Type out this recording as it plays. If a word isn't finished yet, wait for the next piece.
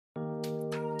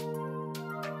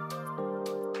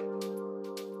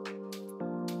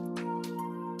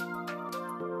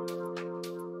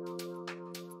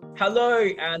Hello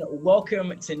and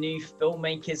welcome to New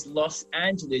Filmmakers Los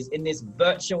Angeles. In this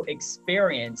virtual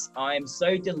experience, I am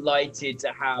so delighted to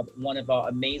have one of our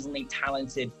amazingly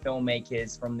talented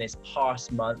filmmakers from this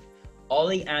past month,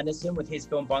 Ollie Anderson with his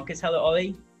film Bunkers. Hello,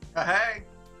 Ollie. Hey.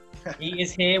 He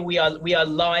is here. We are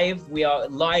live. We are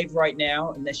live right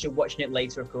now, unless you're watching it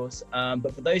later, of course.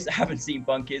 But for those that haven't seen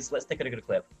Bunkers, let's take a look at a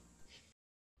clip.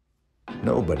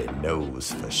 Nobody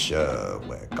knows for sure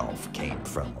where golf came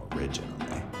from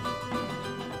originally.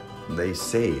 They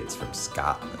say it's from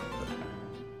Scotland, but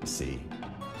you see,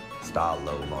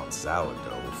 Starlo on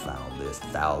sourdough found this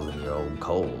 1,000-year-old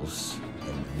coals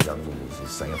in the jungles of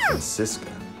San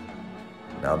Francisco.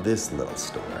 Now this little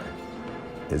story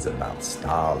is about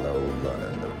Starlo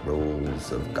learning the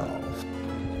rules of golf,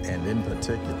 and in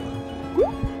particular,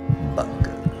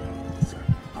 bunkers.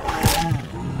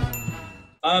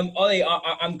 Ollie,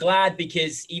 I'm glad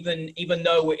because even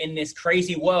though we're in this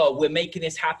crazy world, we're making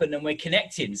this happen and we're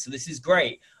connecting. So this is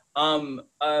great. I'm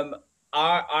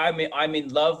in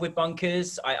love with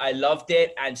Bunkers. I loved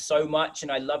it and so much,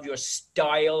 and I love your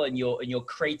style and your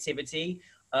creativity.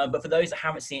 But for those that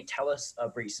haven't seen it, tell us a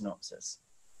brief synopsis.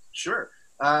 Sure.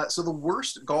 So the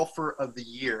worst golfer of the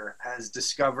year has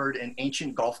discovered an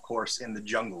ancient golf course in the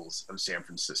jungles of San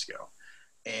Francisco.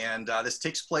 And this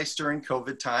takes place during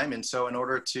COVID time. And so in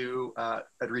order to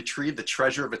retrieve the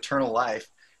treasure of eternal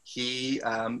life, he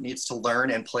needs to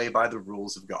learn and play by the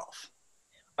rules of golf.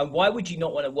 And why would you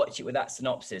not want to watch it with that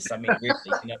synopsis? I mean,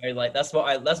 really, like that's what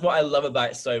I love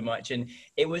about it so much. And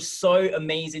it was so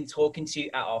amazing talking to you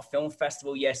at our film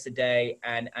festival yesterday.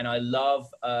 And I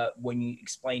love when you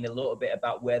explain a little bit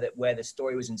about where the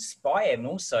story was inspired, and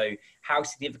also how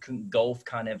significant golf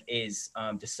kind of is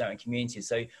to certain communities.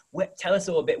 So tell us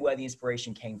a little bit where the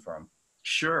inspiration came from.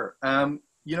 Sure.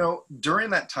 During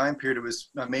that time period,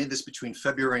 I made this between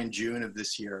February and June of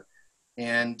this year.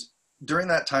 And during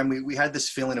that time, we had this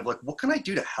feeling of like, what can I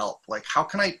do to help? Like,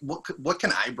 what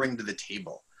can I bring to the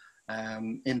table?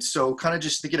 And so kind of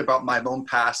just thinking about my own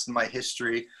past and my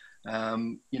history, we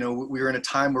were in a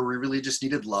time where we really just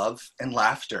needed love and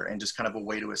laughter and just kind of a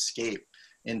way to escape.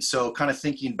 And so kind of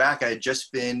thinking back, I had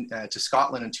just been to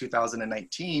Scotland in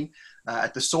 2019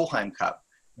 at the Solheim Cup.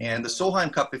 And the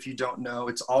Solheim Cup, if you don't know,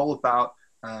 it's all about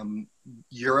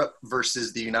Europe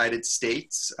versus the United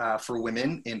States for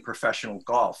women in professional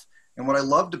golf. And what I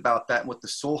loved about that and what the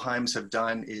Solheims have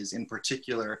done is, in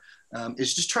particular,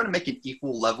 is just try to make an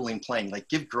equal leveling playing, like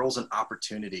give girls an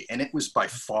opportunity. And it was by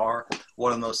far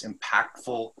one of the most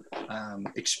impactful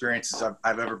experiences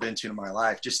I've ever been to in my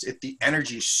life. Just the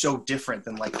energy is so different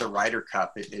than like the Ryder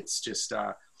Cup. It's just,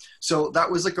 so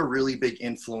that was like a really big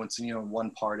influence in,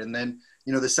 one part. And then,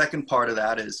 the second part of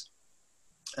that is,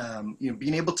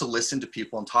 being able to listen to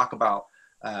people and talk about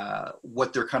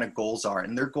what their kind of goals are,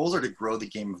 and their goals are to grow the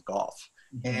game of golf.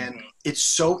 Mm-hmm. And it's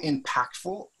so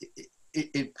impactful.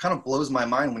 It kind of blows my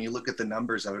mind when you look at the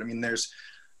numbers of it. I mean, there's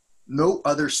no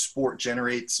other sport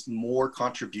generates more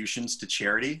contributions to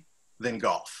charity than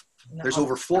golf. No. There's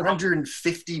over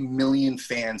 450 million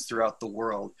fans throughout the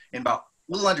world, and about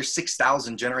a little under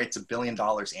 6,000 generates $1 billion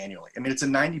annually. I mean, it's a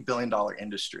 $90 billion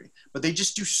industry, but they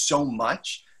just do so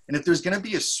much. And if there's going to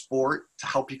be a sport to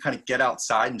help you kind of get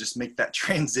outside and just make that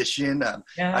transition out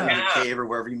of your cave or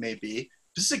wherever you may be,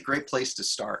 this is a great place to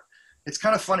start. It's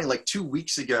kind of funny, like 2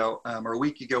 weeks ago or a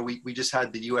week ago, we just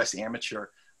had the U.S. Amateur.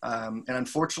 And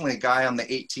unfortunately, a guy on the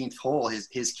 18th hole,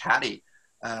 his caddy,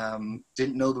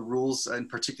 didn't know the rules, in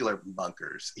particular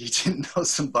bunkers. He didn't know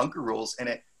some bunker rules, and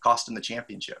it cost him the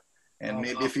championship. And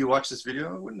maybe if you watch this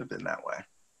video, it wouldn't have been that way.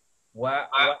 Wow.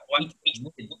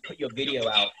 Put your video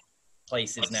out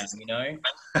places now,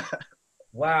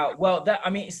 Wow. Well, that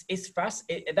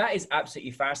is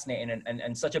absolutely fascinating,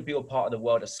 and such a big part of the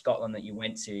world of Scotland that you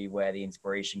went to, where the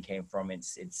inspiration came from.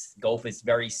 It's golf is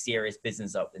very serious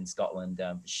business up in Scotland,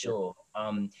 for sure.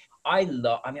 I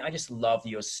just love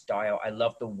your style. I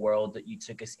love the world that you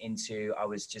took us into. I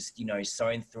was just, so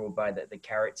enthralled by the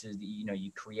characters that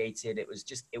you created. It was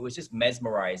just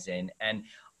mesmerizing, and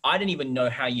I didn't even know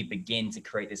how you begin to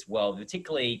create this world,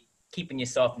 particularly keeping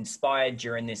yourself inspired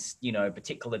during this,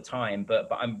 particular time. But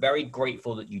I'm very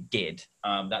grateful that you did.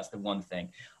 That's the one thing.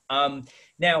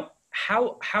 Now,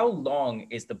 how long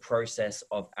is the process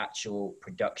of actual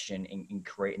production in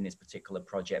creating this particular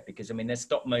project? Because there's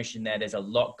stop motion there. There's a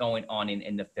lot going on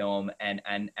in the film, and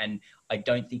I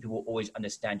don't think people always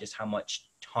understand just how much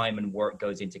time and work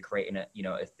goes into creating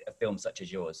a film such as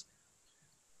yours.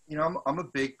 I'm a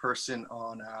big person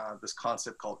on this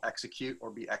concept called execute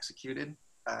or be executed.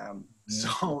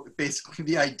 So basically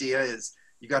the idea is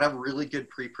you got to have really good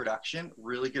pre-production,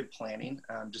 really good planning,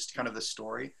 just kind of the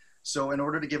story. So in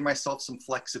order to give myself some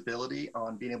flexibility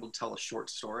on being able to tell a short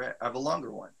story, I have a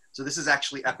longer one. So this is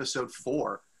actually episode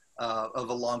 4 of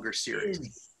a longer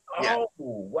series. Oh, yeah.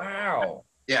 Wow.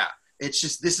 Yeah. It's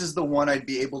just, this is the one I'd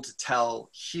be able to tell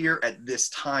here at this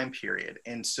time period.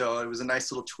 And so it was a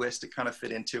nice little twist to kind of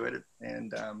fit into it.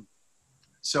 And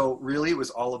so really it was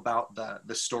all about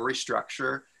the story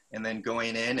structure, and then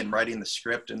going in and writing the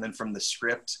script, and then from the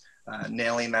script,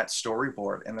 nailing that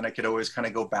storyboard. And then I could always kind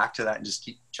of go back to that and just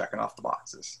keep checking off the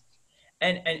boxes.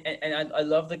 And I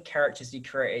love the characters you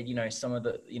created, you know, some of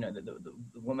the, you know, the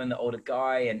woman, the older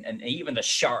guy, and even the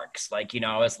sharks. Like, you know,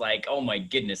 I was like, oh my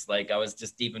goodness, like I was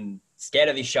just even scared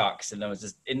of these sharks, and I was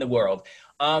just in the world.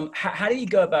 How do you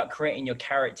go about creating your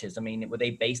characters? I mean, were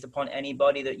they based upon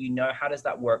anybody that you know? How does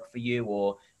that work for you?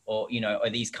 Or, you know, are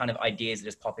these kind of ideas that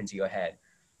just pop into your head?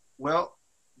 Well,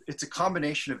 it's a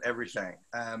combination of everything.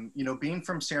 You know, being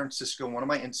from San Francisco, one of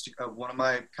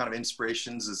my kind of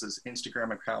inspirations is this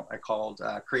Instagram account I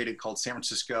created called San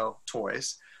Francisco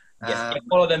Toys. Yes,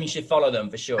 follow them. You should follow them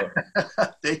for sure.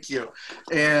 Thank you.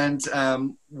 And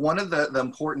one of the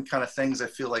important kind of things I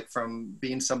feel like from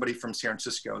being somebody from San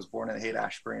Francisco, I was born in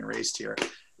Haight-Ashbury and raised here,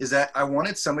 is that I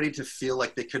wanted somebody to feel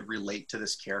like they could relate to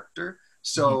this character.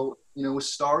 So, you know, with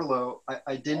Starlo,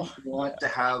 I didn't want to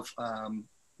have,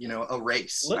 you know, a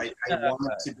race. I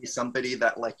wanted to be somebody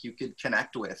that like you could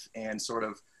connect with and sort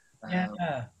of,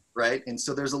 right. And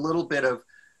so there's a little bit of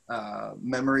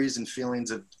memories and feelings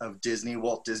of Disney,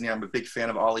 Walt Disney. I'm a big fan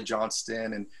of Ollie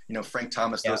Johnston and, you know, Frank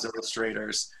Thomas, those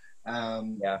illustrators.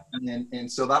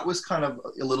 And so that was kind of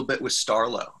a little bit with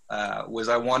Starlo, was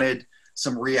I wanted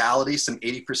some reality, some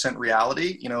 80%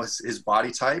 reality, you know, his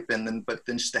body type. And but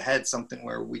then just ahead, something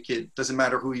where we could, doesn't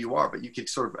matter who you are, but you could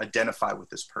sort of identify with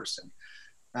this person.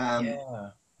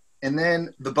 And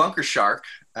then the bunker shark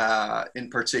in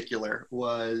particular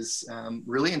was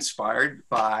really inspired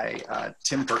by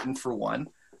Tim Burton for one.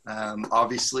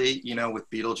 Obviously, you know, with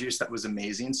Beetlejuice, that was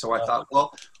amazing. So I thought,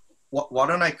 well, why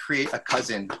don't I create a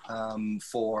cousin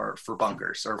for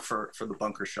bunkers, or for the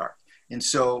bunker shark? And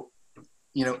so,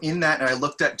 you know, in that, and I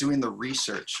looked at doing the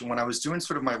research. When I was doing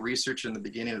sort of my research in the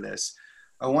beginning of this,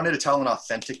 I wanted to tell an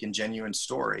authentic and genuine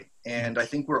story. And I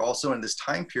think we're also in this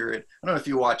time period. I don't know if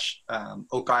you watch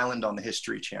Oak Island on the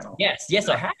History Channel. Yes,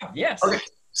 I have. Yes. Okay.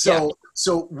 So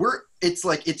it's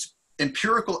like, it's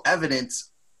empirical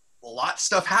evidence. A lot of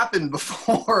stuff happened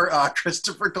before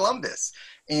Christopher Columbus.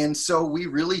 And so we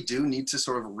really do need to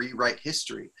sort of rewrite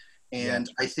history. And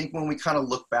I think when we kind of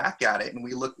look back at it and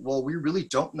we look, well, we really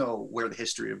don't know where the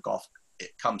history of golf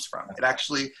it comes from. It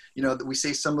actually, you know, we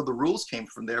say some of the rules came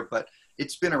from there, but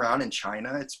it's been around in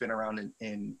China. It's been around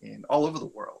in all over the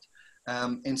world.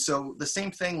 And so the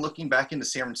same thing, looking back into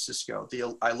San Francisco,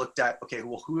 I looked at, okay,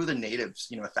 well, who are the natives,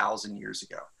 you know, 1,000 years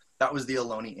ago? That was the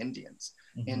Ohlone Indians.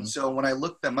 And so when I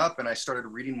looked them up and I started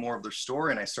reading more of their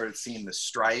story, and I started seeing the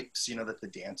stripes, you know, that the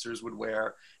dancers would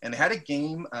wear, and they had a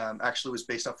game, actually was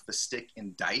based off of a stick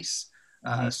and dice.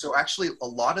 So actually a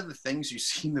lot of the things you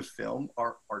see in the film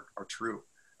are true,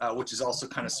 which is also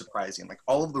kind of surprising. Like,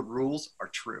 all of the rules are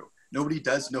true. Nobody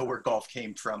does know where golf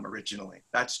came from originally.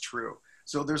 That's true.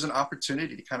 So there's an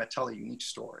opportunity to kind of tell a unique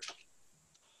story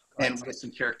and with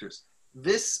some characters.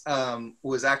 This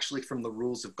was actually from the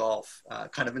Rules of Golf,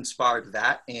 kind of inspired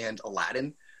that, and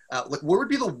Aladdin. Like, where would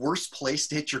be the worst place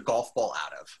to hit your golf ball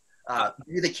out of?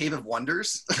 Maybe the Cave of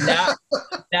Wonders.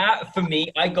 That for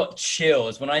me, I got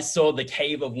chills when I saw the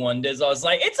Cave of Wonders. I was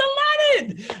like, it's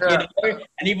Aladdin, you know?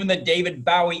 And even the David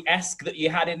Bowie-esque that you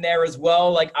had in there as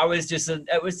well. Like,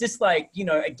 it was just like, you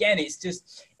know, again,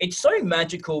 it's so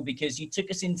magical because you took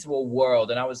us into a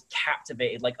world and I was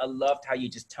captivated. Like, I loved how you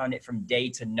just turned it from day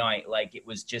to night. Like, it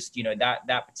was just, you know,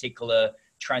 that particular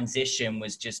transition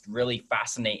was just really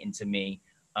fascinating to me.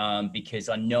 Because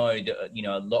I know that, you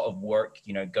know, a lot of work,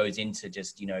 you know, goes into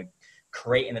just, you know,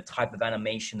 creating the type of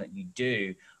animation that you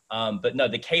do. But no,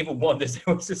 the Cave of Wonders, it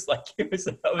was just like,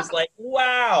 I was like,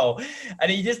 wow. And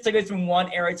he just took us from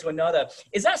one era to another.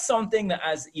 Is that something that,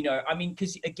 as, you know, I mean,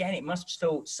 because again, it must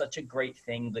feel such a great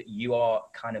thing that you are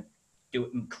kind of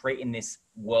creating this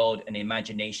world and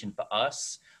imagination for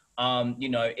us. You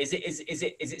know, is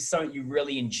it something you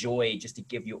really enjoy, just to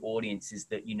give your audiences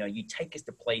that, you know, you take us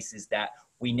to places that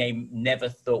we never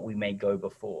thought we may go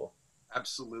before?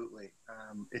 Absolutely.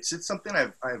 It's something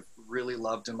I've really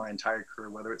loved in my entire career,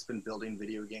 whether it's been building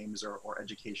video games or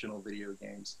educational video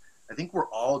games. I think we're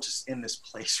all just in this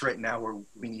place right now where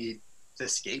we need to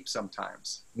escape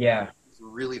sometimes. Yeah. It's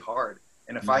really hard.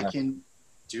 And if I can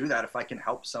do that, if I can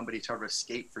help somebody try to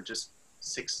escape for just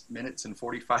 6 minutes and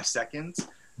 45 seconds,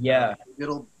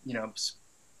 it'll, you know,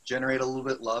 generate a little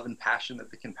bit of love and passion that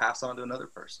they can pass on to another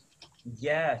person.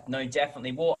 Yeah, no,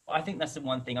 definitely. Well, I think that's the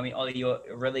one thing. I mean, Ollie, you're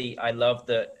really, I love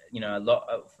that, you know, a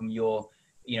lot from your,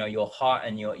 you know, your heart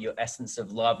and your essence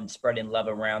of love and spreading love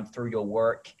around through your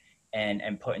work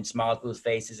and putting smiles on people's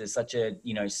faces is such a,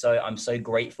 you know, so I'm so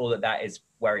grateful that that is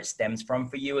where it stems from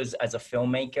for you as a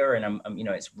filmmaker. And I'm you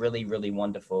know, it's really, really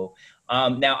wonderful.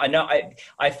 Now I know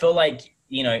I feel like,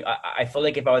 you know, I feel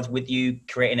like if I was with you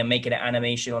creating and making an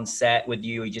animation on set with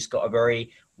you, you just got a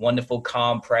very wonderful,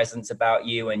 calm presence about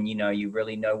you, and you know, you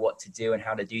really know what to do and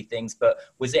how to do things. But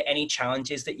was there any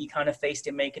challenges that you kind of faced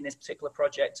in making this particular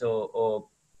project, or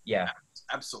yeah?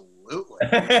 Absolutely.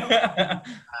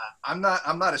 I'm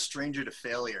not a stranger to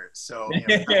failure, so you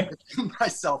know, picking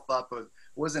myself up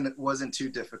wasn't too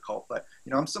difficult. But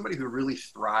you know, I'm somebody who really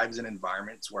thrives in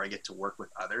environments where I get to work with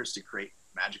others to create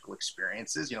magical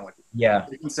experiences. You know, like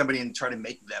taking somebody and try to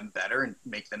make them better and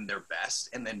make them their best,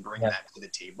 and then bring that to the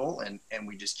table, and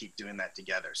we just keep doing that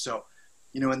together. So,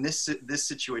 you know, in this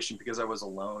situation, because I was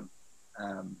alone,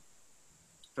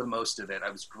 for most of it, I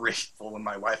was grateful when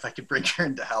my wife, I could bring her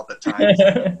in to help at times.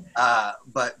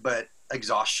 But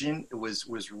exhaustion was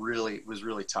really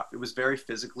tough. It was very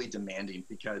physically demanding,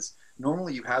 because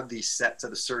normally you have these sets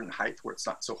at a certain height where it's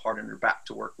not so hard on your back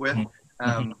to work with.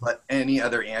 But any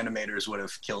other animators would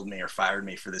have killed me or fired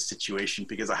me for this situation,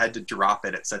 because I had to drop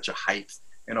it at such a height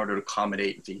in order to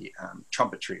accommodate the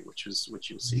trumpetry, which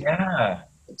you'll see. Yeah.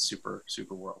 It's super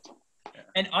world. Yeah.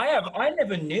 And I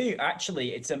never knew,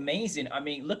 actually. It's amazing. I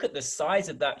mean, look at the size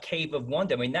of that Cave of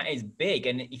Wonder. I mean, that is big.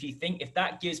 And if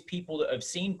that gives people that have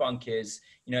seen Bunkers,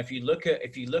 you know, if you look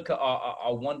at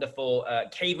our wonderful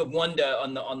Cave of Wonder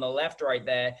on the left right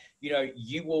there, you know,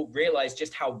 you will realize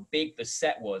just how big the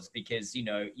set was, because, you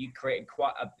know, you created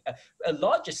quite a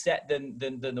larger set than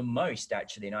the most,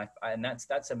 actually. And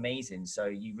that's amazing. So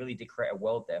you really did create a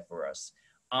world there for us.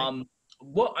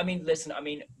 Listen, I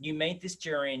mean, you made this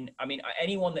during, I mean,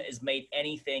 anyone that has made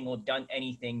anything or done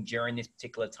anything during this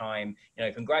particular time, you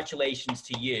know, congratulations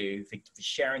to you for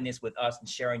sharing this with us and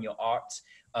sharing your art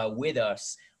with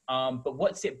us. But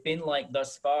what's it been like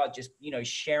thus far? Just, you know,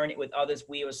 sharing it with others.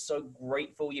 We are so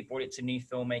grateful you brought it to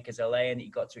NewFilmmakers LA and that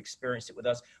you got to experience it with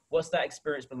us. What's that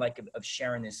experience been like of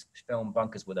sharing this film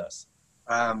Bunkers with us?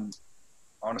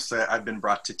 Honestly, I've been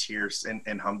brought to tears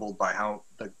and humbled by how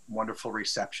the wonderful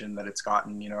reception that it's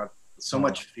gotten. You know, so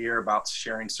much fear about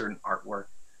sharing certain artwork,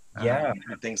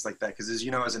 and things like that. Because as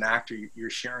you know, as an actor, you're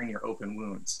sharing your open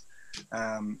wounds.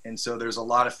 And so there's a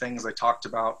lot of things I talked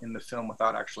about in the film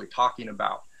without actually talking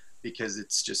about, because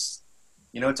it's just,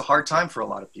 you know, it's a hard time for a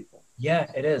lot of people.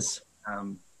 Yeah, it is. I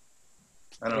don't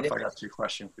know if I got to your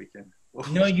question. If we can.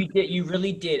 No, you did. You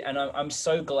really did. And I'm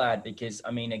so glad, because,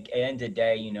 I mean, at the end of the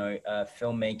day, you know,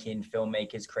 filmmaking,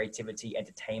 filmmakers, creativity,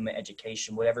 entertainment,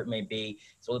 education, whatever it may be,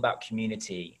 it's all about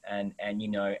community. And you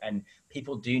know, and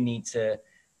people do need to,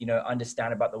 you know,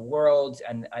 understand about the world.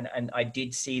 And I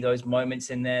did see those moments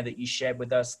in there that you shared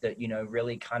with us that, you know,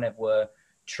 really kind of were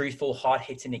truthful,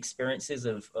 hard-hitting experiences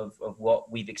of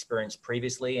what we've experienced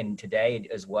previously and today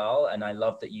as well. And I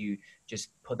love that you just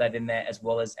put that in there, as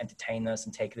well as entertain us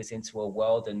and take us into a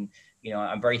world. And, you know,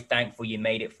 I'm very thankful you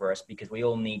made it for us, because we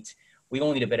all need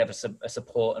a bit of a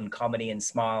support and comedy and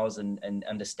smiles and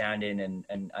understanding.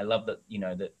 And I love that, you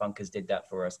know, that Bunkers did that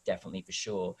for us, definitely, for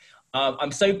sure.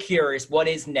 I'm so curious, what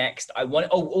is next?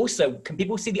 Also, can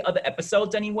people see the other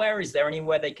episodes anywhere? Is there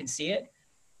anywhere they can see it?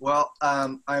 Well,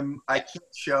 I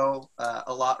can't show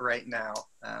a lot right now.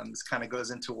 This kind of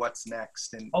goes into what's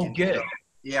next. And good.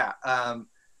 Yeah.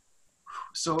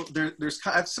 So there's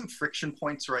kind of some friction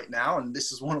points right now, and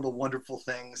this is one of the wonderful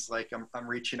things. Like I'm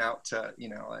reaching out to, you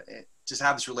know, just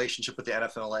have this relationship with the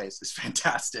NFMLA is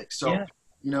fantastic. So,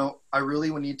 you know, I really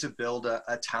would need to build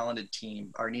a talented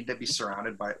team, or need to be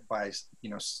surrounded by you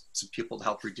know, some people to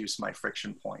help reduce my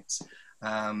friction points.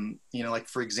 You know, like,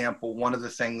 for example, one of the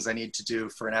things I need to do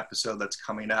for an episode that's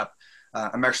coming up,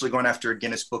 I'm actually going after a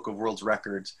Guinness Book of World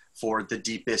Records for the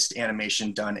deepest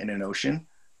animation done in an ocean.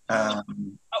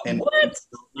 What?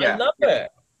 Yeah, I love it.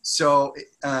 So,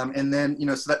 and then, you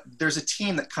know, so that there's a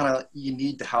team that kind of you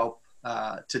need to help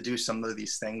to do some of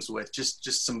these things with,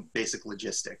 just some basic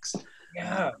logistics.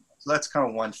 Yeah. So that's kind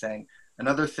of one thing.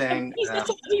 Another thing.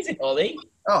 That's amazing, Ollie.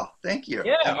 Oh, thank you.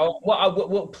 Yeah.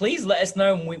 Well, please let us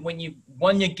know when you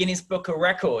won your Guinness Book of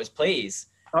Records, please.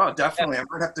 Oh, definitely. I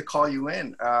might have to call you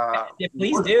in. Yeah,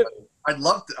 please do. I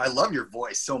love your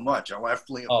voice so much. I'll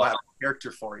definitely have a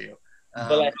character for you.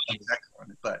 But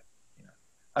you know,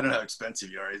 I don't know how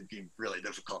expensive you are. It'd be really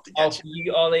difficult to get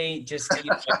you, Ollie. Just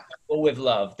all with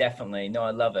love, definitely. No,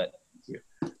 I love it. Thank you.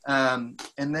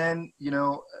 And then, you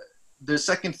know, the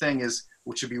second thing is,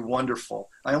 which would be wonderful.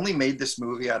 I only made this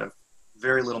movie out of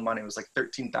very little money. It was like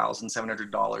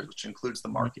 $13,700, which includes the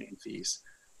marketing fees.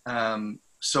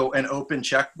 So an open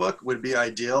checkbook would be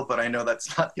ideal, but I know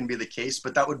that's not going to be the case.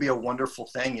 But that would be a wonderful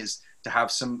thing, is to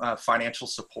have some financial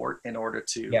support in order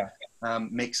to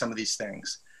make some of these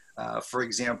things. For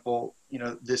example, you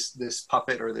know, this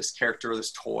puppet or this character or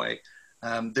this toy,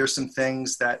 there's some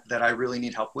things that I really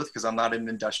need help with because I'm not an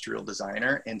industrial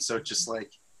designer. And so just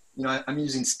like, you know, I'm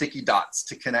using sticky dots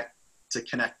to connect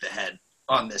the head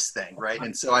on this thing, right?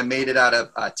 And so I made it out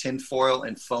of tin foil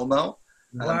and FOMO.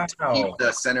 Wow. To keep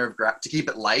the center of to keep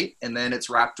it light, and then it's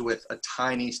wrapped with a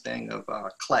tiny thing of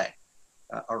clay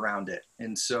around it.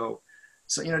 And so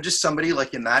you know, just somebody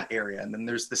like in that area. And then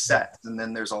there's the set, and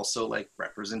then there's also like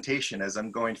representation as I'm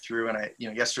going through. And I, you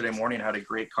know, yesterday morning I had a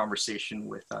great conversation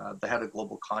with the head of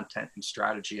global content and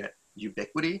strategy at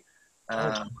Ubiquity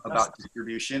about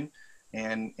distribution.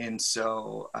 And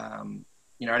so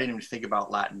you know, I didn't even think about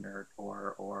Latin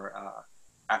or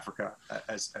Africa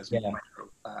as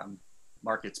micro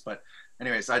markets. But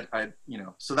anyways, I you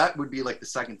know, so that would be like the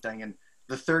second thing. And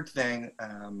the third thing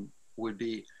would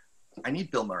be, I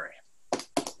need Bill Murray.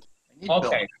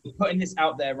 Okay, we're putting this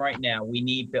out there right now. We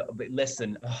need Bill. But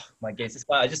listen, oh my goodness, this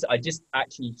guy, I just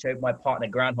actually showed my partner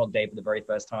Groundhog Day for the very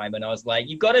first time, and I was like,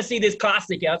 "You got to see this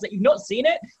classic." I was like, "You've not seen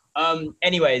it?"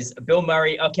 Anyways, Bill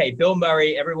Murray. Okay, Bill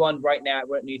Murray. Everyone, right now,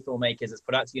 we're at New Filmmakers. It's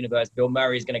Products Universe. Bill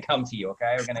Murray is going to come to you.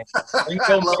 Okay, we're going to bring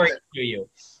Bill Murray to you.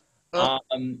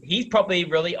 He's probably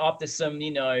really after some,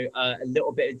 you know, a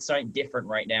little bit of something different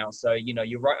right now. So, you know,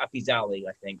 you're right up his alley,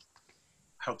 I think.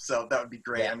 Hope so. That would be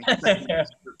great. Yeah. I mean,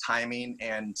 timing,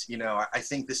 and you know, I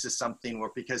think this is something where,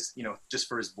 because you know, just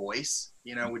for his voice,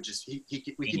 you know, we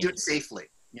could do it safely,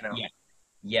 you know.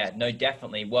 Yeah, no,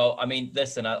 definitely. Well, I mean,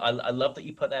 listen, I love that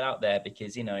you put that out there,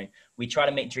 because, you know, we try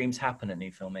to make dreams happen at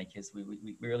New Filmmakers.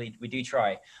 We really do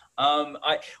try.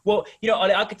 Well, you know,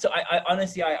 I could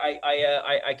honestly,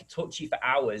 I could talk to you for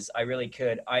hours. I really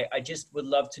could. I just would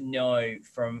love to know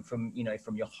from you know,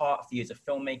 from your heart, for you as a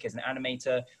filmmaker, as an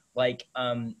animator, like,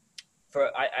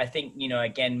 I think, you know,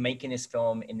 again, making this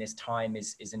film in this time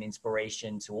is an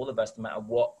inspiration to all of us, no matter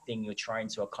what thing you're trying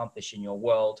to accomplish in your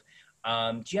world.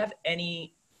 Do you have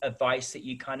any advice that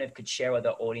you kind of could share with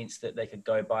the audience that they could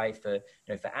go by for, you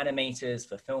know, for animators,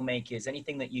 for filmmakers,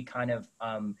 anything that you kind of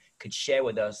could share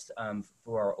with us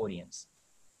for our audience?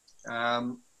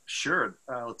 Sure.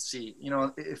 Let's see. You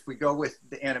know, if we go with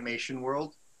the animation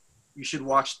world, you should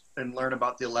watch and learn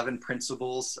about the 11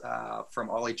 principles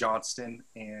from Ollie Johnston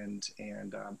and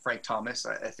Frank Thomas.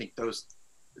 I think those,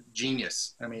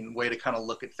 genius. I mean, way to kind of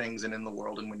look at things and in the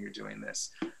world and when you're doing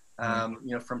this. You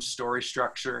know, from story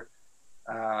structure,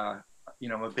 you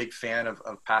know, I'm a big fan of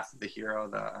Path of the Hero,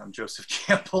 the Joseph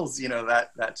Campbell's, you know,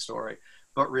 that story.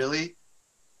 But really,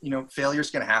 you know, failure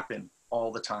is going to happen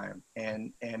all the time,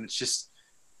 and it's just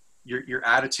your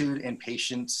attitude and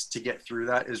patience to get through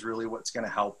that is really what's going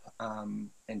to help.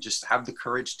 And just have the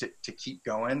courage to keep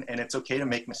going, and it's okay to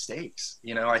make mistakes.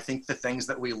 You know, I think the things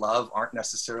that we love aren't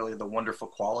necessarily the wonderful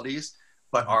qualities,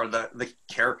 but are the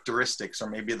characteristics or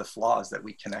maybe the flaws that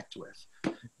we connect with.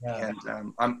 Yeah.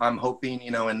 And I'm hoping,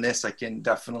 you know, in this, I can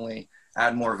definitely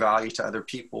add more value to other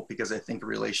people, because I think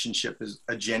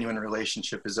a genuine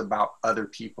relationship is about other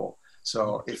people.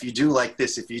 So if you do like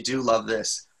this, if you do love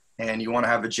this, and you want to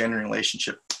have a genuine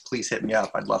relationship, please hit me up.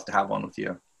 I'd love to have one with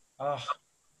you.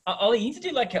 Ollie, you need to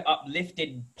do like an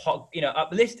uplifting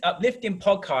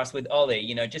podcast with Ollie,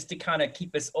 you know, just to kind of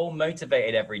keep us all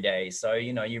motivated every day. So,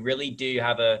 you know, you really do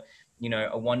have a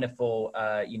wonderful,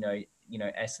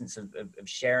 essence of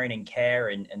sharing and care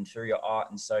and through your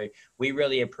art. And so we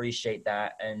really appreciate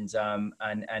that. And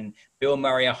Bill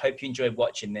Murray, I hope you enjoyed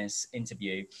watching this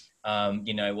interview.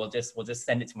 You know, we'll just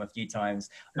send it to him a few times.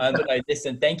 But no,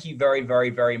 listen, thank you very, very,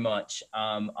 very much.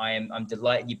 I'm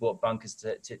delighted you brought Bunkers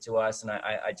to us, and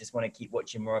I just want to keep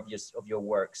watching more of your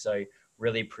work. So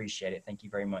really appreciate it. Thank you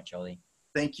very much, Ollie.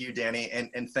 Thank you, Danny,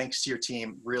 and thanks to your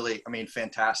team. Really, I mean,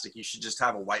 fantastic. You should just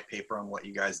have a white paper on what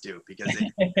you guys do, because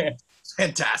it's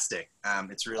fantastic.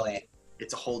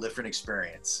 It's a whole different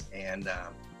experience, and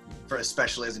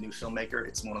especially as a new filmmaker,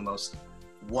 it's one of the most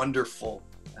wonderful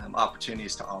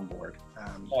opportunities to onboard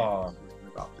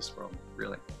about this world.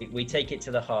 Really, we take it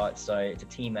to the heart. So it's a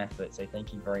team effort. So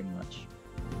thank you very much.